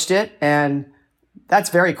approached it. And that's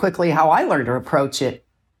very quickly how I learned to approach it.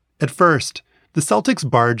 At first, the Celtics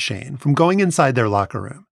barred Shane from going inside their locker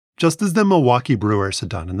room, just as the Milwaukee Brewers had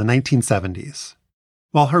done in the 1970s.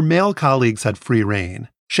 While her male colleagues had free reign,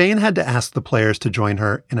 Shane had to ask the players to join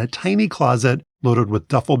her in a tiny closet loaded with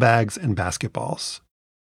duffel bags and basketballs.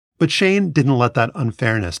 But Shane didn't let that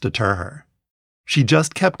unfairness deter her. She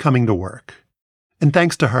just kept coming to work. And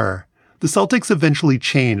thanks to her, the Celtics eventually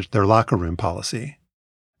changed their locker room policy.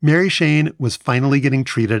 Mary Shane was finally getting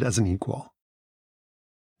treated as an equal.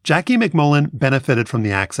 Jackie McMullen benefited from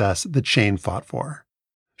the access that Shane fought for.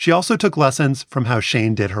 She also took lessons from how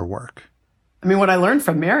Shane did her work. I mean, what I learned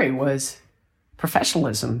from Mary was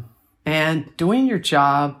professionalism and doing your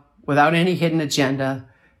job without any hidden agenda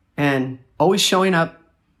and always showing up,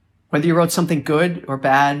 whether you wrote something good or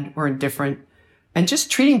bad or indifferent, and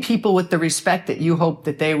just treating people with the respect that you hoped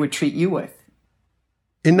that they would treat you with.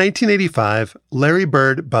 In 1985, Larry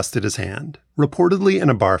Bird busted his hand, reportedly in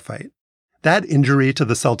a bar fight. That injury to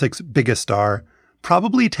the Celtics' biggest star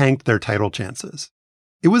probably tanked their title chances.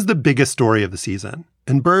 It was the biggest story of the season,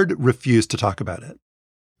 and Bird refused to talk about it,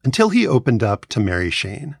 until he opened up to Mary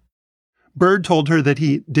Shane. Bird told her that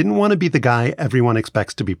he didn't want to be the guy everyone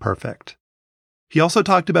expects to be perfect. He also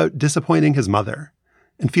talked about disappointing his mother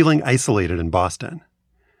and feeling isolated in Boston.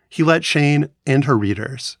 He let Shane and her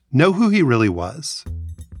readers know who he really was.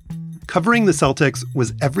 Covering the Celtics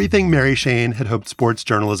was everything Mary Shane had hoped sports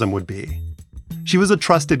journalism would be. She was a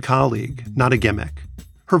trusted colleague, not a gimmick.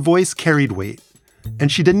 Her voice carried weight, and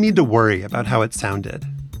she didn't need to worry about how it sounded.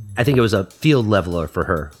 I think it was a field leveler for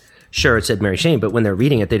her. Sure, it said Mary Shane, but when they're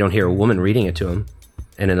reading it, they don't hear a woman reading it to them.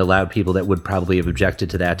 And it allowed people that would probably have objected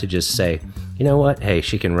to that to just say, you know what? Hey,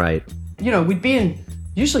 she can write. You know, we'd be in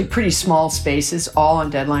usually pretty small spaces, all on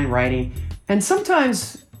deadline writing. And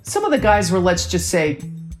sometimes some of the guys were, let's just say,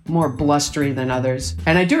 more blustery than others.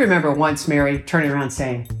 And I do remember once Mary turning around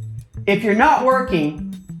saying, if you're not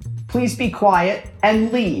working, please be quiet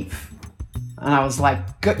and leave. And I was like,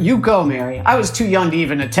 you go, Mary. I was too young to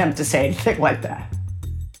even attempt to say anything like that.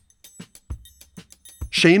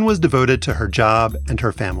 Shane was devoted to her job and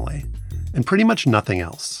her family, and pretty much nothing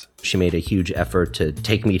else. She made a huge effort to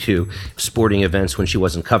take me to sporting events when she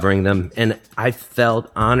wasn't covering them, and I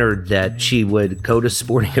felt honored that she would go to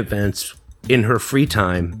sporting events in her free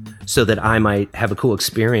time so that I might have a cool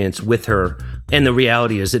experience with her. And the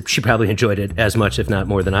reality is that she probably enjoyed it as much, if not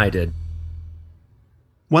more, than I did.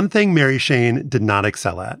 One thing Mary Shane did not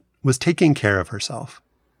excel at was taking care of herself.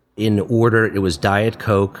 In order, it was Diet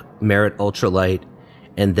Coke, Merit Ultralight,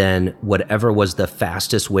 and then whatever was the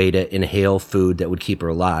fastest way to inhale food that would keep her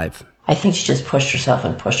alive. I think she just pushed herself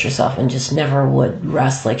and just never would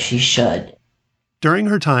rest like she should. During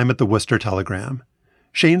her time at the Worcester Telegram,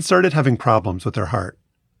 Shane started having problems with her heart.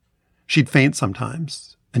 She'd faint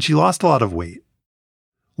sometimes, and she lost a lot of weight.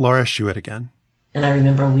 Laura Schuett again. And I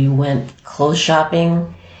remember we went clothes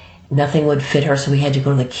shopping. Nothing would fit her, so we had to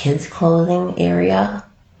go to the kids' clothing area.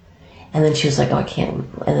 And then she was like, oh, I can't.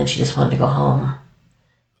 And then she just wanted to go home.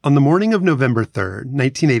 On the morning of November 3rd,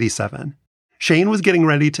 1987, Shane was getting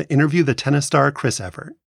ready to interview the tennis star Chris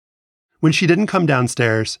Evert. When she didn't come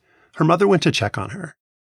downstairs, her mother went to check on her.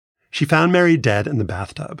 She found Mary dead in the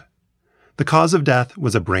bathtub. The cause of death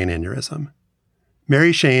was a brain aneurysm.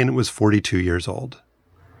 Mary Shane was 42 years old.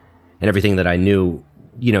 And everything that I knew,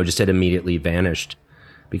 just had immediately vanished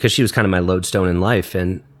because she was kind of my lodestone in life.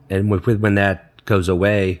 And when that goes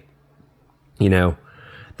away, the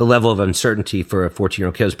level of uncertainty for a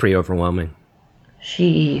 14-year-old kid was pretty overwhelming.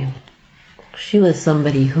 She was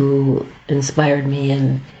somebody who inspired me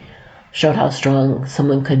and showed how strong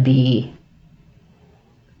someone could be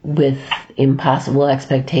with impossible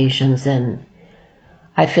expectations. And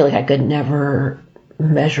I feel like I could never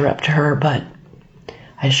measure up to her, but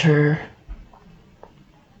I sure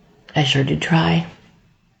do try.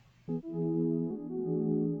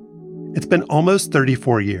 It's been almost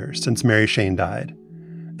 34 years since Mary Shane died,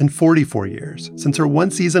 and 44 years since her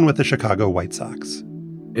one season with the Chicago White Sox.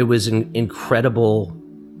 It was an incredible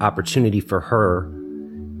opportunity for her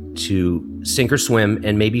to sink or swim,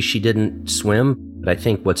 and maybe she didn't swim, but I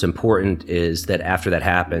think what's important is that after that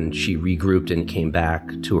happened, she regrouped and came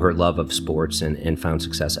back to her love of sports and found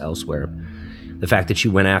success elsewhere. The fact that she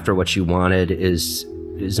went after what she wanted is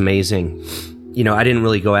amazing. I didn't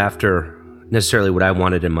really go after necessarily what I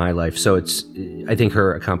wanted in my life, so I think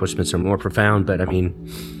her accomplishments are more profound, but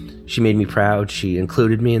she made me proud. She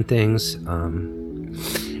included me in things.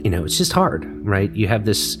 It's just hard, right? You have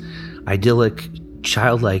this idyllic,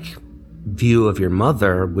 childlike view of your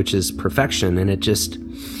mother, which is perfection, and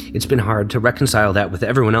it's been hard to reconcile that with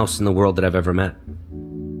everyone else in the world that I've ever met.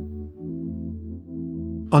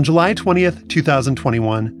 On July 20th,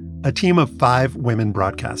 2021, a team of 5 women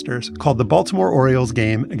broadcasters called the Baltimore Orioles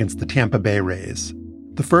game against the Tampa Bay Rays,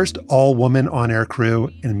 the first all-woman on-air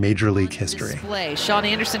crew in Major League history. Sean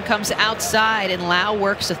Anderson comes outside and Lau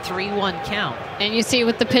works a 3-1 count. And you see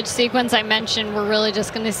with the pitch sequence I mentioned, we're really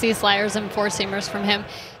just going to see sliders and four-seamers from him.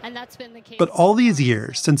 And that's been the case. But all these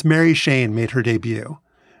years since Mary Shane made her debut,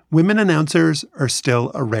 women announcers are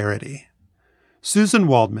still a rarity. Susan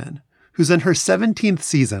Waldman, who's in her 17th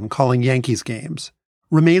season calling Yankees games,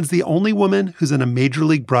 remains the only woman who's in a Major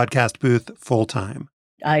League broadcast booth full-time.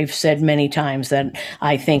 I've said many times that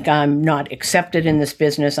I think I'm not accepted in this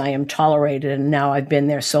business. I am tolerated, and now I've been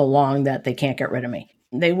there so long that they can't get rid of me.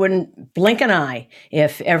 They wouldn't blink an eye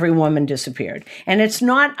if every woman disappeared. And it's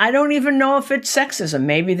not, I don't even know if it's sexism.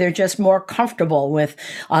 Maybe they're just more comfortable with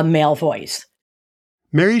a male voice.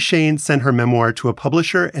 Mary Shane sent her memoir to a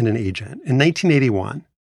publisher and an agent in 1981.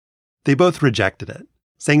 They both rejected it,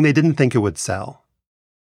 saying they didn't think it would sell.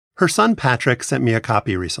 Her son Patrick sent me a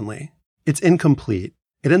copy recently. It's incomplete.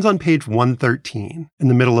 It ends on page 113, in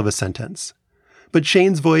the middle of a sentence. But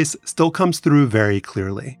Shane's voice still comes through very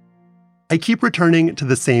clearly. I keep returning to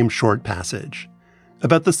the same short passage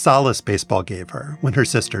about the solace baseball gave her when her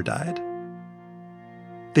sister died.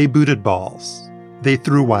 They booted balls. They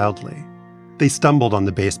threw wildly. They stumbled on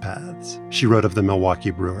the base paths, she wrote of the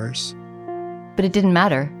Milwaukee Brewers. But it didn't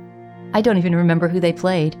matter. I don't even remember who they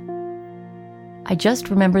played. I just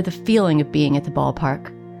remember the feeling of being at the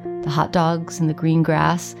ballpark. The hot dogs and the green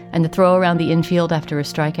grass and the throw around the infield after a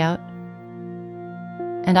strikeout.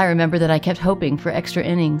 And I remember that I kept hoping for extra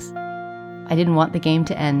innings. I didn't want the game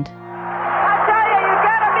to end. I tell you, you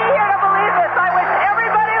gotta be here to believe this. I wish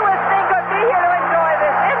everybody listening could be here to enjoy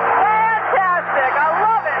this. It's fantastic. I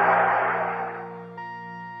love it.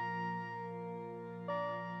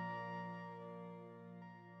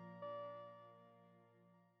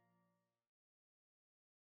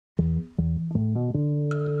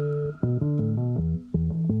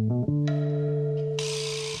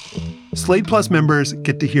 Slate Plus members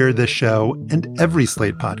get to hear this show and every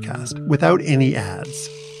Slate podcast without any ads,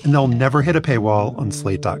 and they'll never hit a paywall on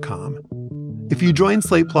Slate.com. If you join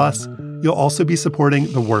Slate Plus, you'll also be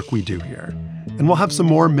supporting the work we do here, and we'll have some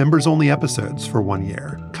more members-only episodes for 1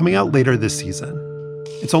 year, coming out later this season.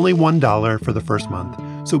 It's only $1 for the first month,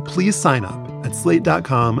 so please sign up at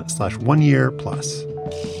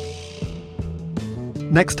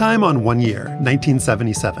slate.com/oneyearplus. Next time on 1 Year,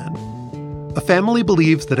 1977, a family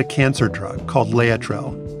believes that a cancer drug called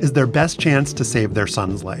Laetrile is their best chance to save their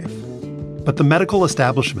son's life. But the medical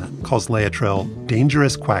establishment calls Laetrile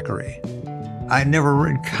dangerous quackery. I never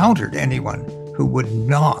encountered anyone who would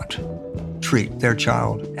not treat their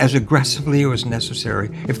child as aggressively as necessary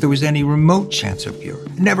if there was any remote chance of cure.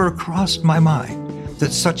 It never crossed my mind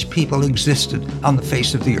that such people existed on the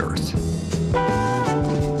face of the earth.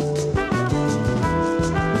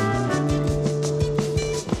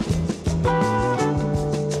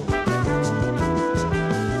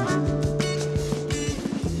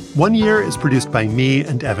 One Year is produced by me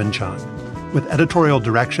and Evan Chung, with editorial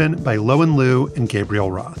direction by Lowen Liu and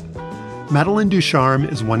Gabriel Roth. Madeline Ducharme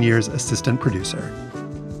is One Year's assistant producer.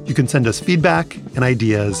 You can send us feedback and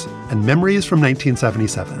ideas and memories from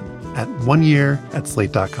 1977 at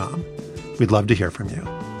oneyear@slate.com. We'd love to hear from you.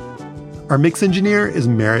 Our mix engineer is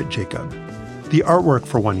Merritt Jacob. The artwork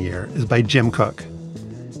for 1 Year is by Jim Cook.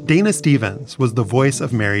 Dana Stevens was the voice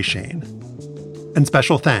of Mary Shane. And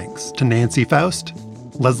special thanks to Nancy Faust,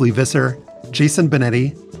 Leslie Visser, Jason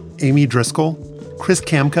Benetti, Amy Driscoll, Chris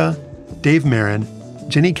Kamka, Dave Marin,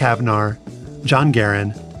 Jenny Kavnar, John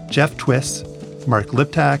Guerin, Jeff Twiss, Mark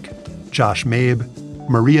Liptak, Josh Mabe,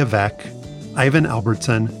 Maria Veck, Ivan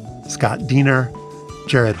Albertson, Scott Diener,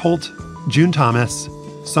 Jared Holt, June Thomas,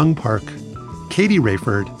 Sung Park, Katie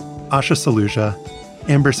Rayford, Asha Saluja,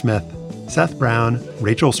 Amber Smith, Seth Brown,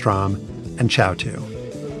 Rachel Strom, and Chow Tu.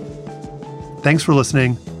 Thanks for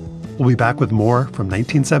listening. We'll be back with more from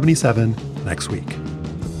 1977 next week.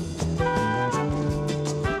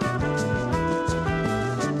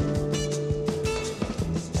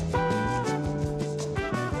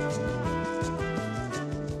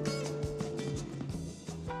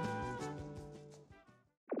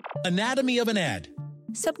 Anatomy of an ad.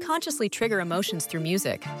 Subconsciously trigger emotions through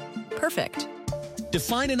music. Perfect.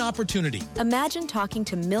 Define an opportunity. Imagine talking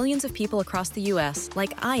to millions of people across the U.S.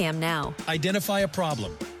 like I am now. Identify a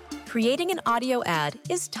problem. Creating an audio ad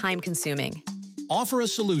is time-consuming. Offer a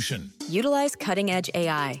solution. Utilize cutting-edge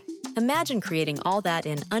AI. Imagine creating all that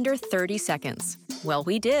in under 30 seconds. Well,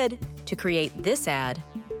 we did to create this ad.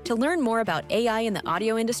 To learn more about AI in the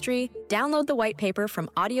audio industry, download the white paper from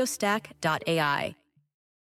audiostack.ai.